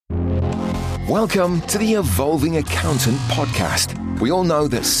Welcome to the Evolving Accountant podcast. We all know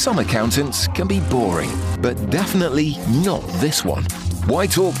that some accountants can be boring, but definitely not this one. Why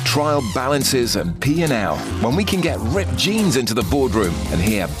talk trial balances and P&L when we can get ripped jeans into the boardroom and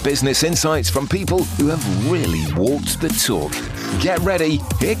hear business insights from people who have really walked the talk? Get ready,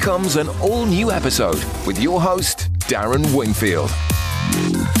 here comes an all-new episode with your host, Darren Wingfield.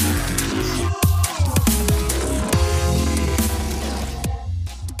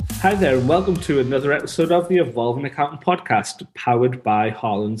 Hi there, and welcome to another episode of the Evolving Accountant podcast, powered by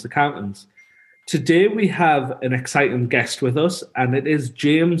Harlands Accountants. Today we have an exciting guest with us, and it is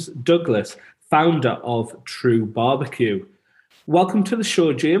James Douglas, founder of True Barbecue. Welcome to the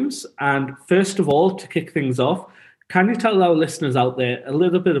show, James. And first of all, to kick things off, can you tell our listeners out there a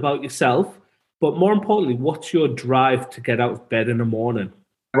little bit about yourself, but more importantly, what's your drive to get out of bed in the morning?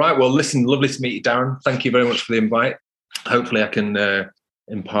 Right, well, listen, lovely to meet you, Darren. Thank you very much for the invite. Hopefully I can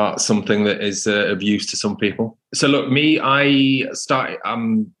impart something that is of use to some people. So look, I'm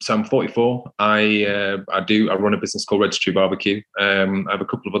 44. I run a business called True Barbecue. I have a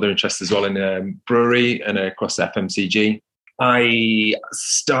couple of other interests as well in brewery and across FMCG. I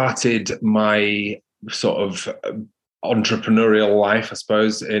started my sort of entrepreneurial life, I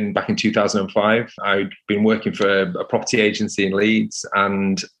suppose, back in 2005. I'd been working for a property agency in Leeds,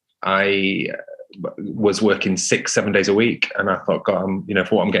 and I was working 6-7 days a week, and I thought, God,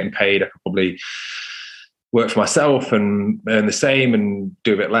 for what I'm getting paid, I could probably work for myself and earn the same and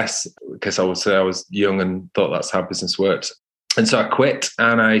do a bit less, because I was young and thought that's how business worked. And so I quit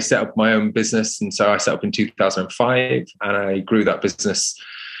and I set up my own business. And so I set up in 2005, and I grew that business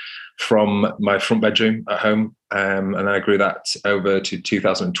from my front bedroom at home. And I grew that over to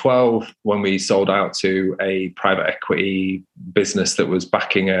 2012 when we sold out to a private equity business that was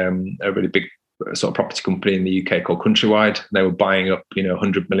backing a really big sort of property company in the UK called Countrywide. They were buying up,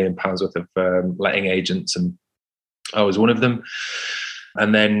 £100 million worth of letting agents, and I was one of them.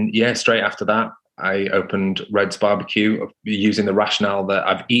 And then, straight after that, I opened Red's Barbecue using the rationale that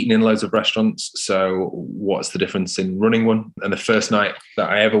I've eaten in loads of restaurants. So what's the difference in running one? And the first night that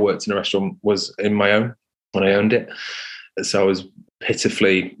I ever worked in a restaurant was in my own, when I owned it. So I was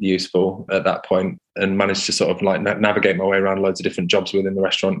pitifully useful at that point and managed to sort of like navigate my way around loads of different jobs within the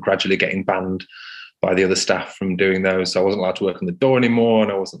restaurant, gradually getting banned by the other staff from doing those. So I wasn't allowed to work on the door anymore,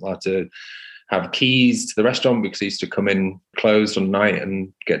 and I wasn't allowed to have keys to the restaurant because I used to come in closed on night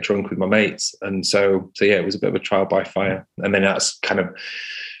and get drunk with my mates. And so it was a bit of a trial by fire. And then that's kind of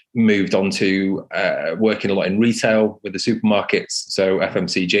moved on to working a lot in retail with the supermarkets, so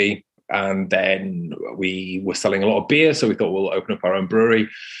FMCG. And then we were selling a lot of beer, so we thought we'll open up our own brewery.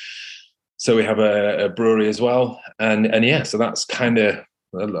 So we have a brewery as well. And so that's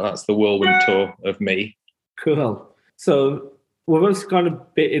that's the whirlwind tour of me. Cool. So we've also gone a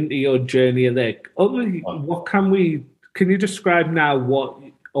bit into your journey there. Can you describe now what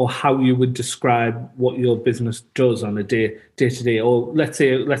or how you would describe what your business does on a day-to-day, or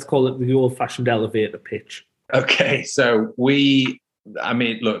let's call it the old-fashioned elevator pitch? Okay, so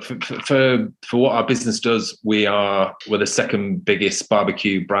look, for what our business does, we're the second biggest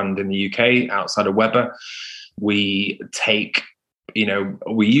barbecue brand in the UK outside of Weber. We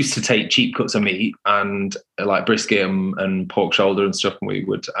used to take cheap cuts of meat and like brisket and pork shoulder and stuff, and we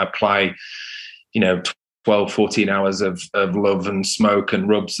would apply, 12, 14 hours of love and smoke and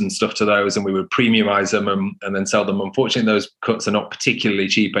rubs and stuff to those, and we would premiumize them and then sell them. Unfortunately, those cuts are not particularly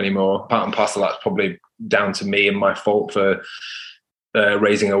cheap anymore. Part and parcel, that's probably down to me and my fault for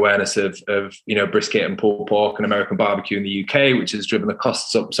raising awareness of brisket and pulled pork and American barbecue in the UK, which has driven the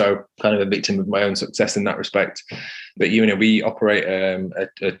costs up. So kind of a victim of my own success in that respect. But we operate a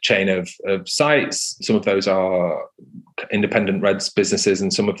chain of sites. Some of those are independent Reds businesses,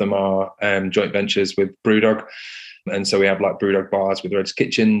 and some of them are joint ventures with Brewdog. And so we have like Brewdog bars with Reds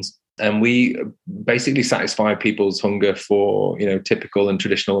kitchens, and we basically satisfy people's hunger for typical and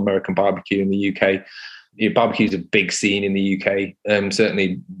traditional American barbecue in the UK. Barbecue is a big scene in the UK,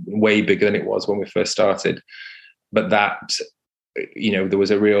 certainly way bigger than it was when we first started. But that, there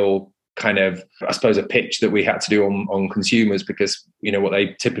was a real kind of, I suppose, a pitch that we had to do on consumers, because, what they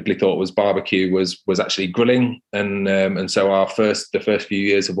typically thought was barbecue was actually grilling. And so the first few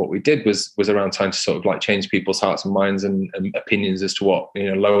years of what we did was around trying to sort of like change people's hearts and minds and opinions as to what,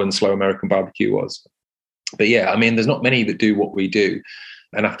 low and slow American barbecue was. But there's not many that do what we do.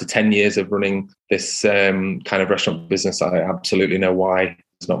 And after 10 years of running this kind of restaurant business, I absolutely know why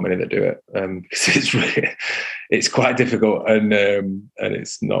there's not many that do it, because it's quite difficult and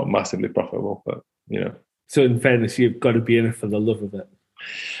it's not massively profitable. But So in fairness, you've got to be in it for the love of it.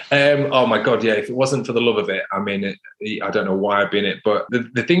 Oh my God, yeah. If it wasn't for the love of it, I mean, I don't know why I'd be in it. But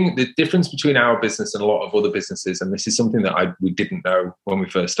the difference between our business and a lot of other businesses, and this is something that we didn't know when we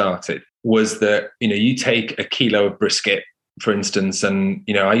first started, was that, you take a kilo of brisket, for instance, and,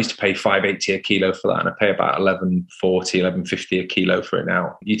 I used to pay $5.80 a kilo for that, and I pay about $11.40, $11.50 a kilo for it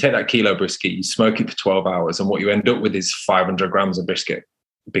now. You take that kilo brisket, you smoke it for 12 hours, and what you end up with is 500 grams of brisket,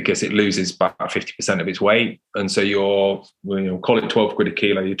 because it loses about 50% of its weight. And so call it 12 quid a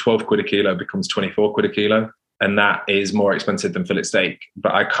kilo. Your 12 quid a kilo becomes 24 quid a kilo. And that is more expensive than fillet steak.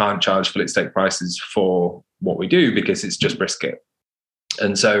 But I can't charge fillet steak prices for what we do because it's just brisket.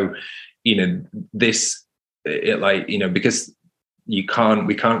 And so, because we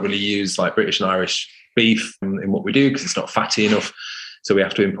can't really use like British and Irish beef in what we do because it's not fatty enough. So we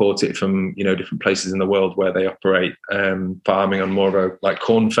have to import it from, different places in the world where they operate farming on more of a like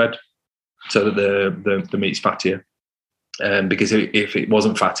corn fed, so that the meat's fattier. Because if it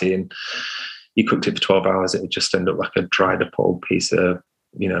wasn't fatty and you cooked it for 12 hours, it would just end up like a dried up old piece of,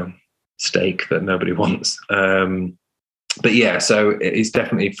 steak that nobody wants. But yeah, so it's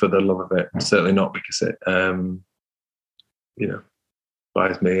definitely for the love of it. Certainly not because it,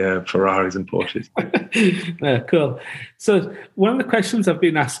 buys me Ferraris and Porsches. Yeah, cool. So one of the questions I've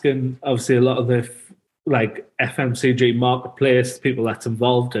been asking, obviously a lot of the like FMCG marketplace, people that's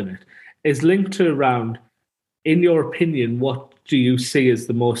involved in it, is linked to around, in your opinion, what do you see as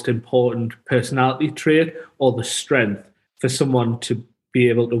the most important personality trait or the strength for someone to be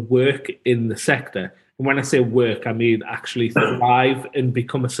able to work in the sector? And when I say work, I mean actually thrive and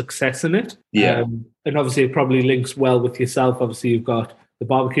become a success in it. Yeah. And obviously it probably links well with yourself. Obviously you've got the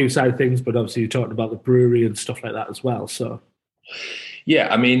barbecue side of things, but obviously you're talking about the brewery and stuff like that as well. So, yeah,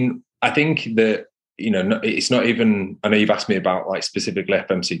 I mean, I think that, it's not even, I know you've asked me about like specifically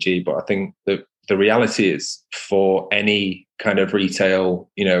FMCG, but I think that the reality is for any kind of retail,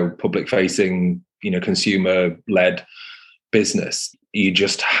 public facing, consumer led business, you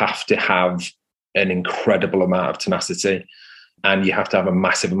just have to have an incredible amount of tenacity, and you have to have a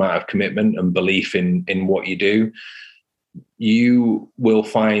massive amount of commitment and belief in what you do. You will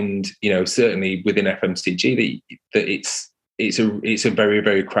find, certainly within FMCG that it's a very,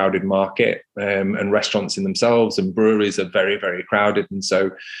 very crowded market, and restaurants in themselves and breweries are very, very crowded. And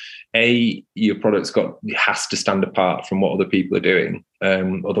so your product's has to stand apart from what other people are doing.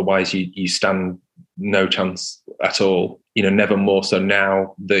 Otherwise you stand no chance at all. Never more so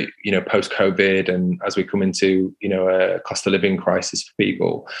now that, post COVID, and as we come into, a cost of living crisis for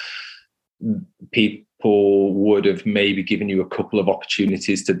people would have maybe given you a couple of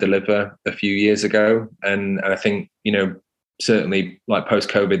opportunities to deliver a few years ago. And I think, certainly like post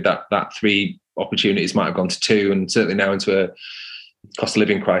COVID, that 3 opportunities might have gone to 2, and certainly now into a cost of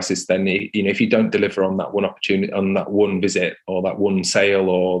living crisis, then, if you don't deliver on that one opportunity, on that one visit or that one sale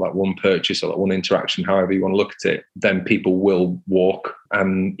or that one purchase or that one interaction, however you want to look at it, then people will walk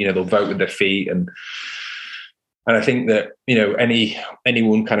and, they'll vote with their feet. And I think that,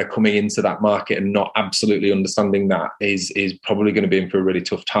 anyone kind of coming into that market and not absolutely understanding that is probably going to be in for a really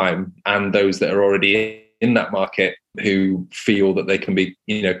tough time. And those that are already in that market who feel that they can be,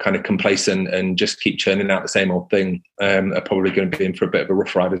 kind of complacent and just keep churning out the same old thing, are probably going to be in for a bit of a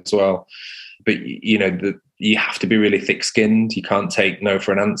rough ride as well. But, you have to be really thick-skinned. You can't take no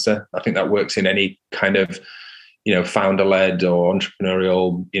for an answer. I think that works in any kind of, founder-led or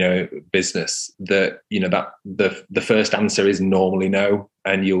entrepreneurial, business, that, that the first answer is normally no,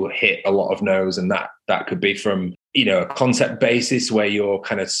 and you'll hit a lot of no's. And that could be from, a concept basis where you're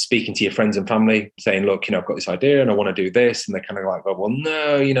kind of speaking to your friends and family saying, look, I've got this idea and I want to do this. And they're kind of like, well,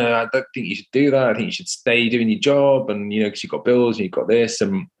 no, I don't think you should do that. I think you should stay doing your job. And, because you've got bills and you've got this.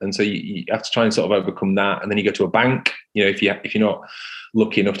 And so you have to try and sort of overcome that. And then you go to a bank, if you're not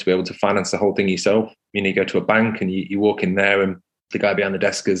lucky enough to be able to finance the whole thing yourself, you go to a bank and you walk in there and the guy behind the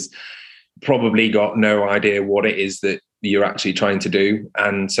desk has probably got no idea what it is that you're actually trying to do.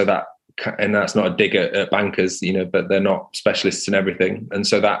 And so that's not a dig at bankers, but they're not specialists in everything. And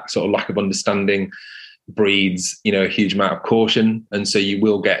so that sort of lack of understanding breeds, a huge amount of caution. And so you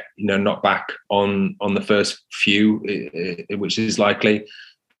will get, knocked back on the first few, which is likely.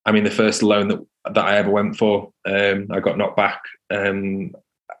 I mean, the first loan that I ever went for, I got knocked back.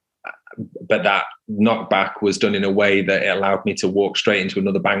 But that knockback was done in a way that it allowed me to walk straight into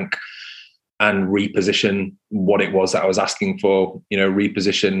another bank and reposition what it was that I was asking for,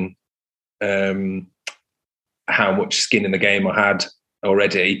 reposition how much skin in the game I had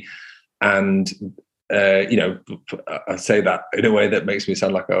already. And, I say that in a way that makes me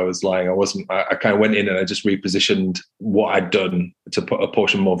sound like I was lying. I wasn't. I kind of went in and I just repositioned what I'd done to put a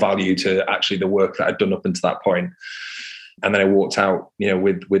portion more value to actually the work that I'd done up until that point. And then I walked out,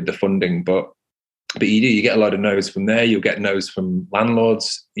 with the funding. But you get a lot of no's from there. You'll get no's from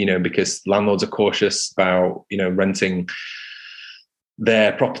landlords, because landlords are cautious about, renting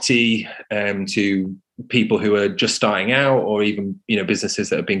their property to people who are just starting out, or even, businesses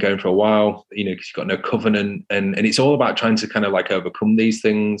that have been going for a while, because you've got no covenant. And it's all about trying to kind of like overcome these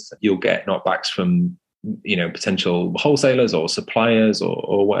things. You'll get knockbacks from, potential wholesalers or suppliers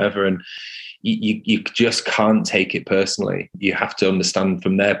or whatever. And you just can't take it personally. You have to understand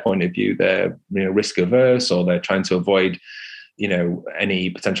from their point of view, they're risk averse, or they're trying to avoid any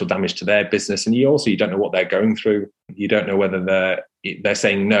potential damage to their business. And you don't know what they're going through. You don't know whether they're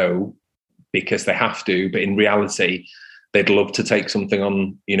saying no because they have to, but in reality they'd love to take something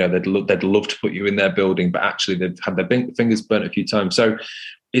on. They'd love to put you in their building, but actually they've had their fingers burnt a few times. So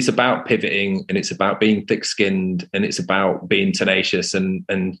it's about pivoting, and it's about being thick-skinned, and it's about being tenacious and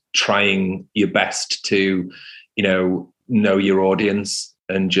trying your best to, know your audience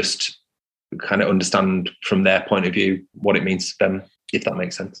and just kind of understand from their point of view what it means to them, if that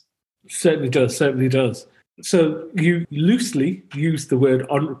makes sense. Certainly does. So you loosely used the word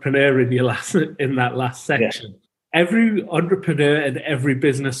entrepreneur in that last section. Yeah. Every entrepreneur and every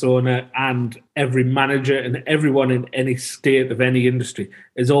business owner and every manager and everyone in any state of any industry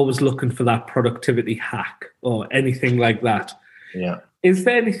is always looking for that productivity hack or anything like that. Yeah. Is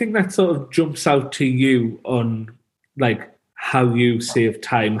there anything that sort of jumps out to you on like how you save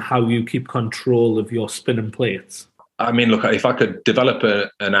time, how you keep control of your spinning plates? I mean, look, if I could develop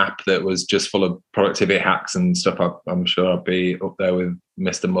an app that was just full of productivity hacks and stuff, I'm sure I'd be up there with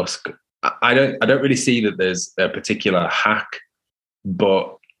Mr. Musk. I don't really see that there's a particular hack,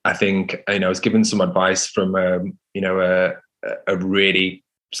 but I think, I was given some advice from, a really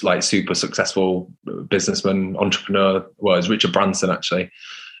like super successful businessman, entrepreneur, it's Richard Branson actually.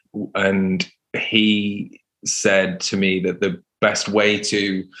 And he said to me that the best way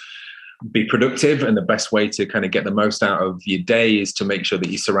to be productive and the best way to kind of get the most out of your day is to make sure that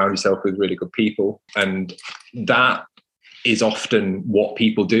you surround yourself with really good people. And that is often what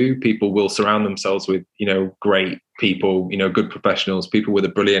people do. People will surround themselves with, great people, good professionals, people with a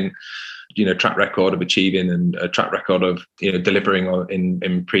brilliant, track record of achieving and a track record of, delivering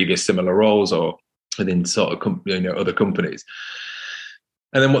in previous similar roles or within sort of, other companies.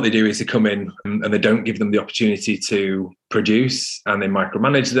 And then what they do is they come in and they don't give them the opportunity to produce, and they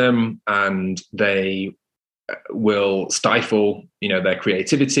micromanage them, and they will stifle, their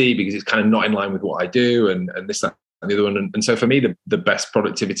creativity because it's kind of not in line with what I do and this, that, and the other one. And so for me, the best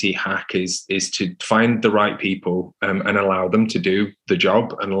productivity hack is to find the right people and allow them to do the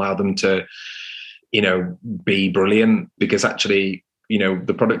job and allow them to, be brilliant, because actually,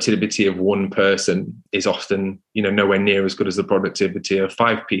 the productivity of one person is often, nowhere near as good as the productivity of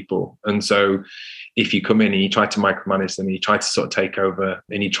 5 people. And so if you come in and you try to micromanage them, and you try to sort of take over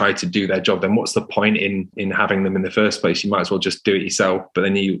and you try to do their job, then what's the point in having them in the first place? You might as well just do it yourself. But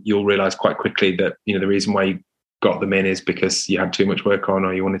then you'll realize quite quickly that, the reason why you got them in is because you had too much work on,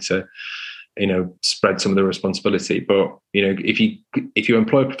 or you wanted to, spread some of the responsibility. But, if you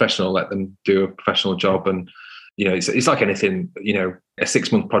employ a professional, let them do a professional job. And, it's like anything, a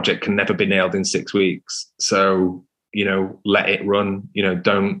 6-month project can never be nailed in 6 weeks. So, let it run,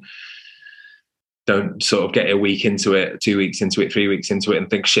 don't sort of get a week into it, 2 weeks into it, 3 weeks into it and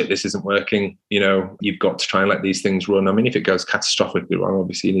think, shit, this isn't working. You've got to try and let these things run. I mean, if it goes catastrophically wrong,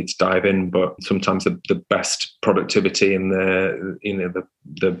 obviously you need to dive in, but sometimes the best productivity and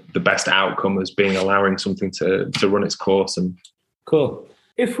the best outcome is allowing something to run its course. And cool.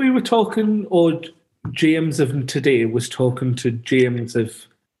 If we were talking, or James of today was talking to James of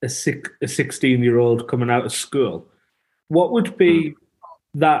a 16-year-old coming out of school, what would be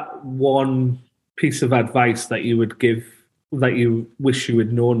that one piece of advice that you would give, that you wish you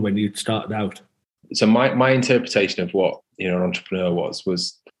had known when you'd started out? So my interpretation of what an entrepreneur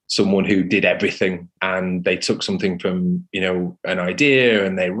was someone who did everything, and they took something from an idea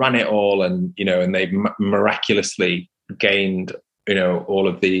and they ran it all, and and they miraculously gained all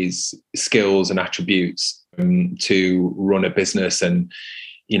of these skills and attributes to run a business. And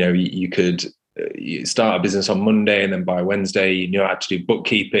you could start a business on Monday, and then by Wednesday you know how to do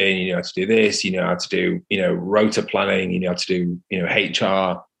bookkeeping, you know how to do this, you know how to do rota planning, you know how to do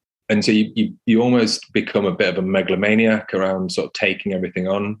HR. And so you almost become a bit of a megalomaniac around sort of taking everything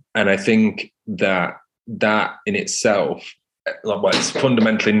on. And I think that in itself, it's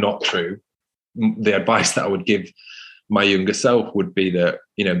fundamentally not true. The advice that I would give my younger self would be that,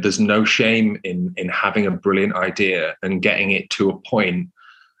 there's no shame in having a brilliant idea and getting it to a point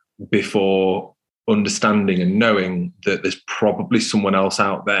before understanding and knowing that there's probably someone else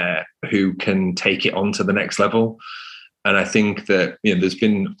out there who can take it on to the next level. And I think that, there's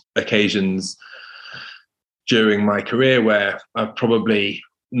been occasions during my career where I've probably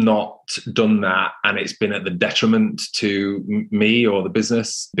not done that, and it's been at the detriment to me or the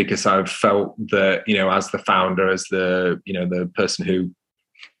business, because I've felt that, as the founder, as the person who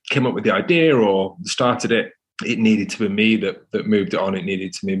came up with the idea or started it, it needed to be me that moved it on. It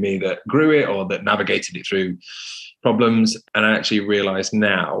needed to be me that grew it or that navigated it through problems. And I actually realize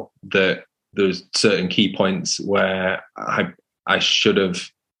now that there's certain key points where I should have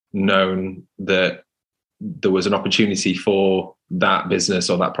known that there was an opportunity for that business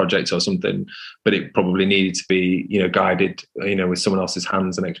or that project or something, but it probably needed to be, guided, with someone else's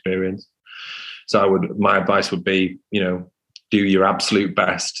hands and experience. So my advice would be, do your absolute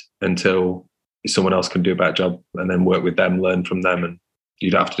best until someone else can do a better job, and then work with them, learn from them, and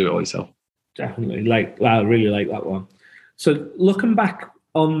you don't have to do it all yourself. Definitely. I really like that one. So looking back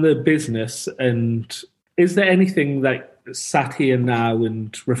on the business, and is there anything that sat here now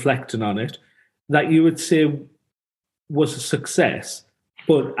and reflecting on it that you would say was a success,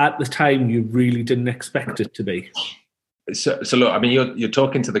 but at the time you really didn't expect it to be? So look, I mean, you're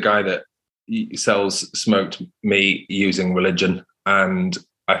talking to the guy that sells smoked meat using religion. And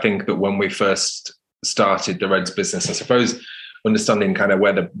I think that when we first started the Reds business, I suppose understanding kind of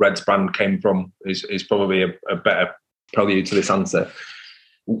where the Reds brand came from is probably a better prelude to this answer.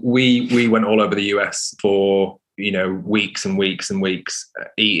 We went all over the US for, weeks and weeks and weeks,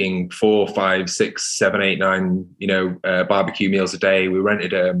 eating 4, 5, 6, 7, 8, 9, barbecue meals a day. We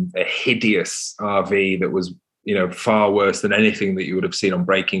rented a hideous RV that was, far worse than anything that you would have seen on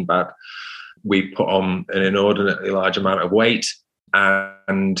Breaking Bad. We put on an inordinately large amount of weight,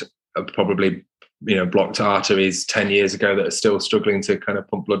 and probably, blocked arteries 10 years ago that are still struggling to kind of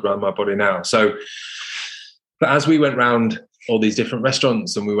pump blood around my body now. So, but as we went round all these different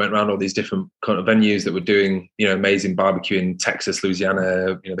restaurants and we went around all these different kind of venues that were doing, amazing barbecue in Texas,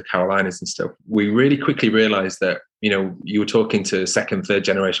 Louisiana, the Carolinas and stuff, we really quickly realized that, you were talking to second, third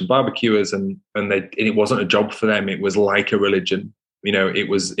generation barbecuers, and it wasn't a job for them. It was like a religion. It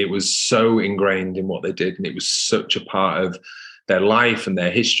was so ingrained in what they did, and it was such a part of their life and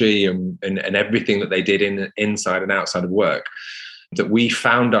their history and everything that they did inside and outside of work, that we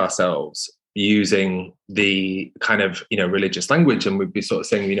found ourselves using the kind of, religious language. And we'd be sort of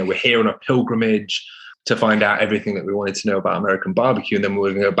saying, we're here on a pilgrimage to find out everything that we wanted to know about American barbecue. And then we're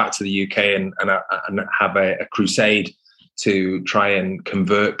going to go back to the UK and have a crusade to try and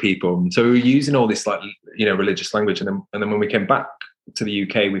convert people. So we were using all this religious language. And then when we came back to the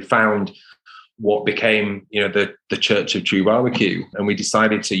UK, we found what became, the Church of True Barbecue. And we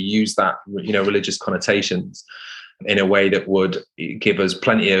decided to use that, religious connotations in a way that would give us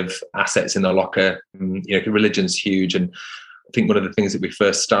plenty of assets in the locker. Religion's huge. And I think one of the things that when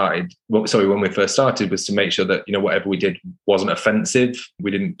we first started was to make sure that, whatever we did wasn't offensive.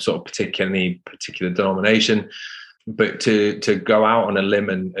 We didn't sort of pick any particular denomination, but to go out on a limb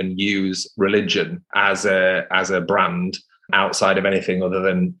and use religion as a brand outside of anything other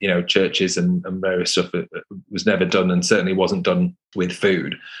than, churches and various stuff that was never done, and certainly wasn't done with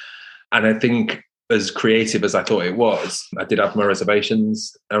food. And I think, as creative as I thought it was, I did have my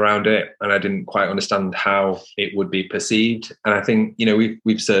reservations around it, and I didn't quite understand how it would be perceived. And I think,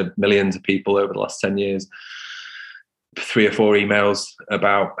 we've served millions of people over the last 10 years, 3 or 4 emails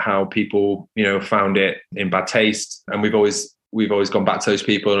about how people, found it in bad taste. And we've always gone back to those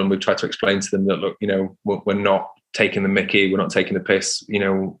people, and we've tried to explain to them that, look, we're not taking the mickey, we're not taking the piss.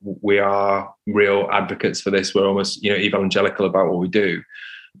 We are real advocates for this. We're almost, evangelical about what we do.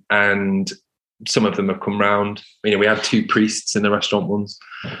 And some of them have come round. We had 2 priests in the restaurant once,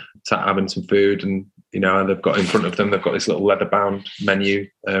 sat having some food, and they've got in front of them, they've got this little leather-bound menu,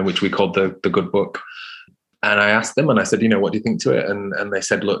 which we called the Good Book. And I asked them, and I said, what do you think to it? And they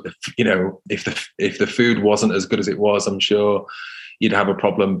said, look, if the food wasn't as good as it was, I'm sure you'd have a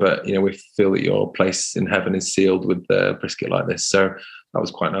problem. But we feel that your place in heaven is sealed with the brisket like this. So that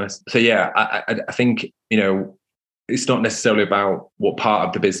was quite nice. So yeah, I think it's not necessarily about what part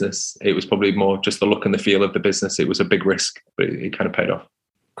of the business. It was probably more just the look and the feel of the business. It was a big risk, but it kind of paid off.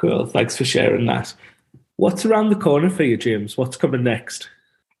 Cool. Thanks for sharing that. What's around the corner for you, James? What's coming next?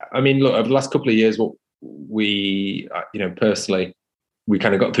 I mean, look, over the last couple of years, what we, personally, we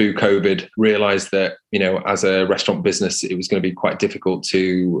kind of got through COVID, realized that, as a restaurant business, it was going to be quite difficult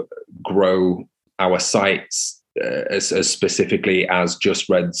to grow our sites as specifically as just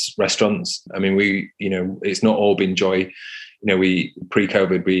Reds restaurants. I mean, it's not all been joy. We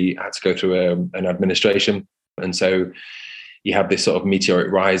pre-COVID, we had to go through an administration. And so, you have this sort of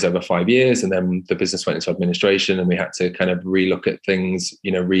meteoric rise over 5 years, and then the business went into administration, and we had to kind of relook at things,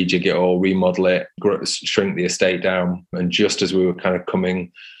 rejig it all, remodel it, shrink the estate down. And just as we were kind of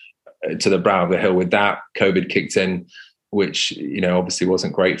coming to the brow of the hill with that, COVID kicked in, which, obviously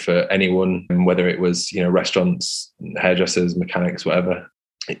wasn't great for anyone, whether it was, restaurants, hairdressers, mechanics, whatever.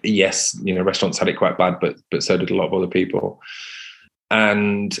 Yes, restaurants had it quite bad, but so did a lot of other people.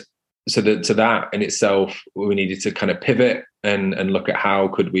 And so to that in itself, we needed to kind of pivot and look at how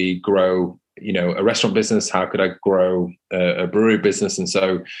could we grow, a restaurant business, how could I grow a brewery business? And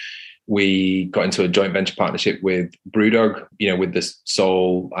so we got into a joint venture partnership with Brewdog, with this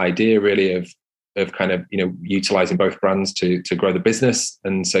sole idea really of kind of, utilizing both brands to grow the business.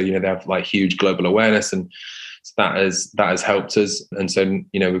 And so, they have like huge global awareness, and so that has helped us. And so,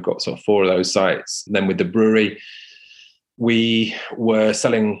 we've got sort of 4 of those sites. And then with the brewery, we were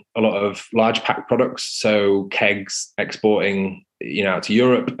selling a lot of large pack products, so kegs, exporting, out to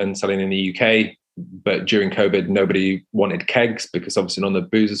Europe and selling in the UK. But during COVID, nobody wanted kegs because obviously none of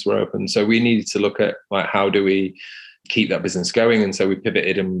the boozers were open. So we needed to look at like, how do we keep that business going? And so we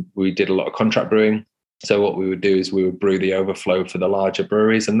pivoted and we did a lot of contract brewing. So what we would do is we would brew the overflow for the larger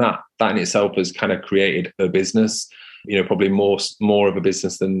breweries, and that in itself has kind of created a business, probably more of a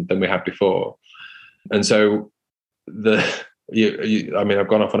business than we had before. And so I've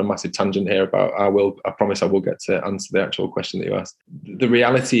gone off on a massive tangent here about I promise I will get to answer the actual question that you asked. The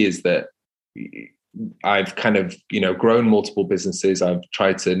reality is that I've kind of, grown multiple businesses. I've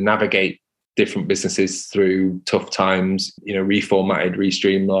tried to navigate different businesses through tough times, reformatted,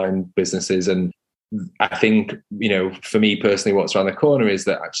 re-streamlined businesses. And I think, for me personally, what's around the corner is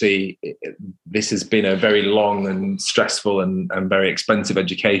that actually this has been a very long and stressful and very expensive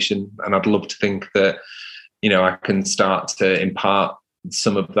education. And I'd love to think that, I can start to impart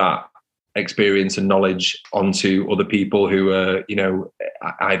some of that experience and knowledge onto other people who are,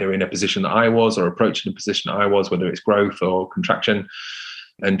 either in a position that I was or approaching a position that I was, whether it's growth or contraction,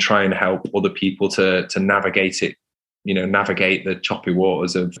 and try and help other people to navigate it, navigate the choppy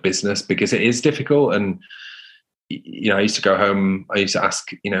waters of business, because it is difficult. And, I used to go home, I used to ask,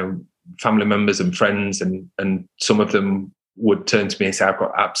 family members and friends, and some of them would turn to me and say, I've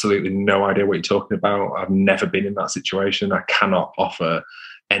got absolutely no idea what you're talking about. I've never been in that situation. I cannot offer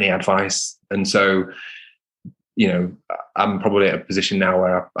any advice. And so, I'm probably at a position now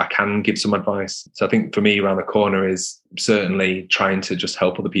where I can give some advice. So I think for me, around the corner is certainly trying to just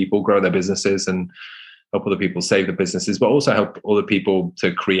help other people grow their businesses and help other people save their businesses, but also help other people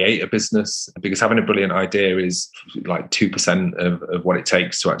to create a business, because having a brilliant idea is like 2% of what it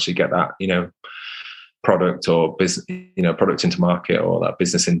takes to actually get that, product or business, product into market, or that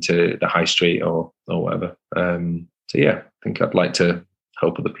business into the high street or whatever. So yeah, I think I'd like to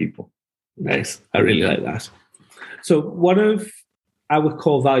help other people. Nice. I really like that. So one of our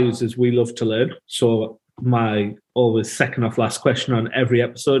core values is we love to learn. So my always second off last question on every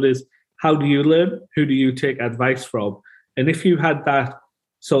episode is, how do you learn? Who do you take advice from? And if you had that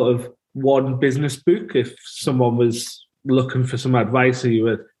sort of one business book, if someone was looking for some advice, or you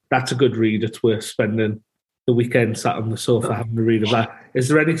were, that's a good read, it's worth spending the weekend sat on the sofa having a read of that. Is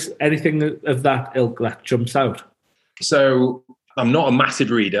there anything of that ilk that jumps out? So I'm not a massive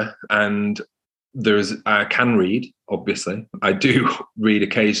reader, and I can read, obviously. I do read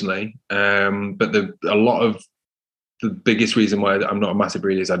occasionally, but a lot of the biggest reason why I'm not a massive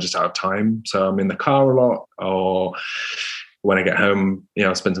reader is I just don't have time. So I'm in the car a lot, or when I get home,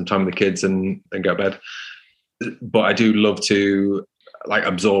 I spend some time with the kids and then go to bed. But I do love to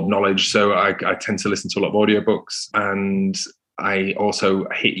absorb knowledge. So I tend to listen to a lot of audiobooks, and I also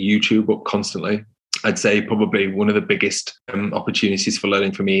hit YouTube up constantly. I'd say probably one of the biggest opportunities for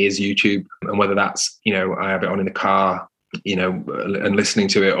learning for me is YouTube, and whether that's, I have it on in the car, and listening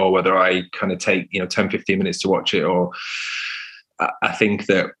to it, or whether I kind of take, 10, 15 minutes to watch it, or I think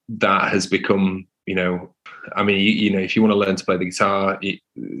that has become, if you want to learn to play the guitar,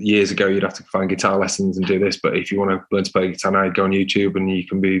 years ago, you'd have to find guitar lessons and do this. But if you want to learn to play the guitar now, you go on YouTube and you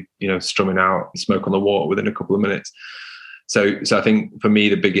can be, strumming out Smoke on the Water within a couple of minutes. So I think for me,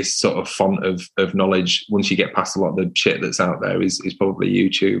 the biggest sort of font of knowledge, once you get past a lot of the shit that's out there, is probably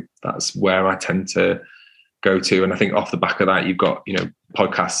YouTube. That's where I tend to go to. And I think off the back of that, you've got,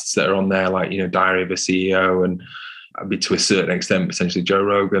 podcasts that are on there, like, Diary of a CEO, and to a certain extent, potentially Joe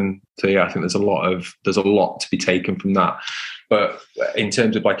Rogan. So yeah, I think there's a lot to be taken from that. But in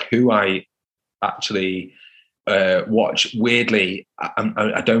terms of who I actually watch, weirdly,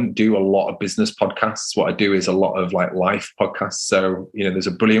 I don't do a lot of business podcasts. What I do is a lot of life podcasts. So, there's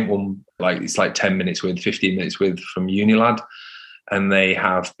a brilliant one, it's 10 minutes with, 15 minutes with, from Unilad. and they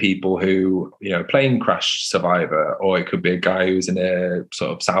have people who, plane crash survivor, or it could be a guy who's in a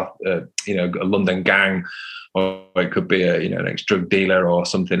sort of a London gang, or it could be an ex-drug dealer or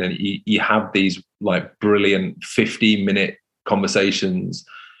something. And you have these like brilliant 15-minute conversations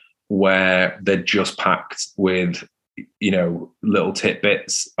where they're just packed with, little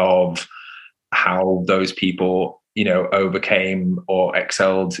tidbits of how those people, overcame or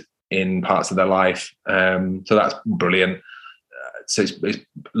excelled in parts of their life. So that's brilliant. So it's a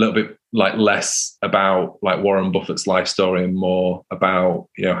little bit like less about like Warren Buffett's life story and more about,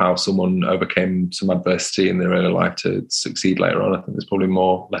 how someone overcame some adversity in their early life to succeed later on. I think there's probably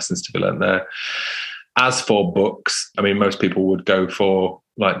more lessons to be learned there. As for books, I mean, most people would go for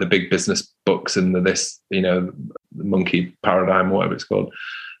like the big business books and the Monkey Paradigm, or whatever it's called.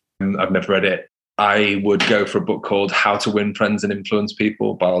 I've never read it. I would go for a book called How to Win Friends and Influence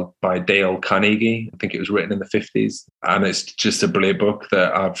People by Dale Carnegie. I think it was written in the 50s. And it's just a brilliant book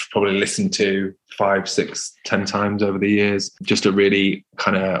that I've probably listened to 5, 6, 10 times over the years. Just a really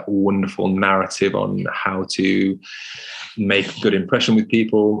kind of wonderful narrative on how to make a good impression with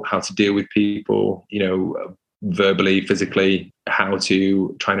people, how to deal with people, verbally, physically, how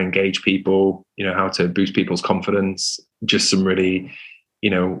to try and engage people, how to boost people's confidence. Just some really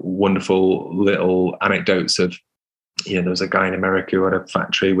wonderful little anecdotes of, there was a guy in America who had a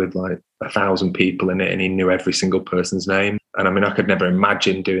factory with like 1,000 people in it, and he knew every single person's name. And I mean, I could never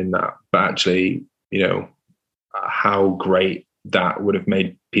imagine doing that, but actually, how great that would have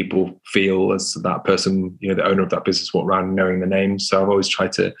made people feel as that person, the owner of that business, walked around knowing the names. So I've always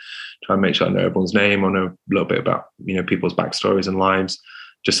tried to make sure I know everyone's name, or know a little bit about, people's backstories and lives,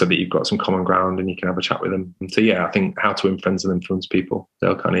 just so that you've got some common ground and you can have a chat with them. And so, yeah, I think How to Win Friends and Influence People,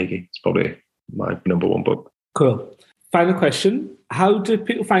 Dale Carnegie, is probably my number one book. Cool. Final question. How do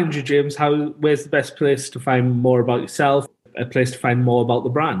people find you, James? Where's the best place to find more about yourself, a place to find more about the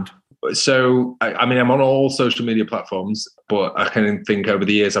brand? So, I mean, I'm on all social media platforms, but I kind of think over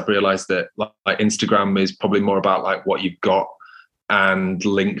the years, I've realized that like Instagram is probably more about like what you've got, and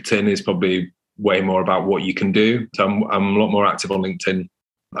LinkedIn is probably way more about what you can do. So I'm a lot more active on LinkedIn.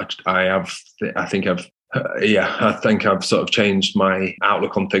 I think I've sort of changed my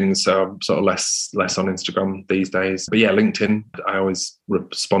outlook on things. So I'm sort of less on Instagram these days. But yeah, LinkedIn, I always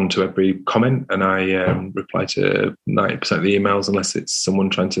respond to every comment, and I reply to 90% of the emails, unless it's someone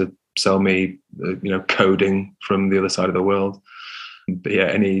trying to sell me, coding from the other side of the world. But yeah,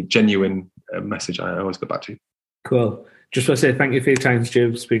 any genuine message, I always go back to. Cool. Just want to say thank you for your time,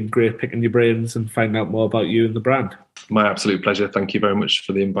 James. It's been great picking your brains and finding out more about you and the brand. My absolute pleasure. Thank you very much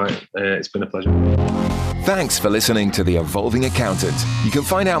for the invite. It's been a pleasure. Thanks for listening to The Evolving Accountant. You can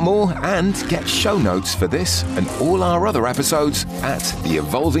find out more and get show notes for this and all our other episodes at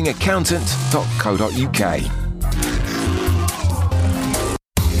theevolvingaccountant.co.uk.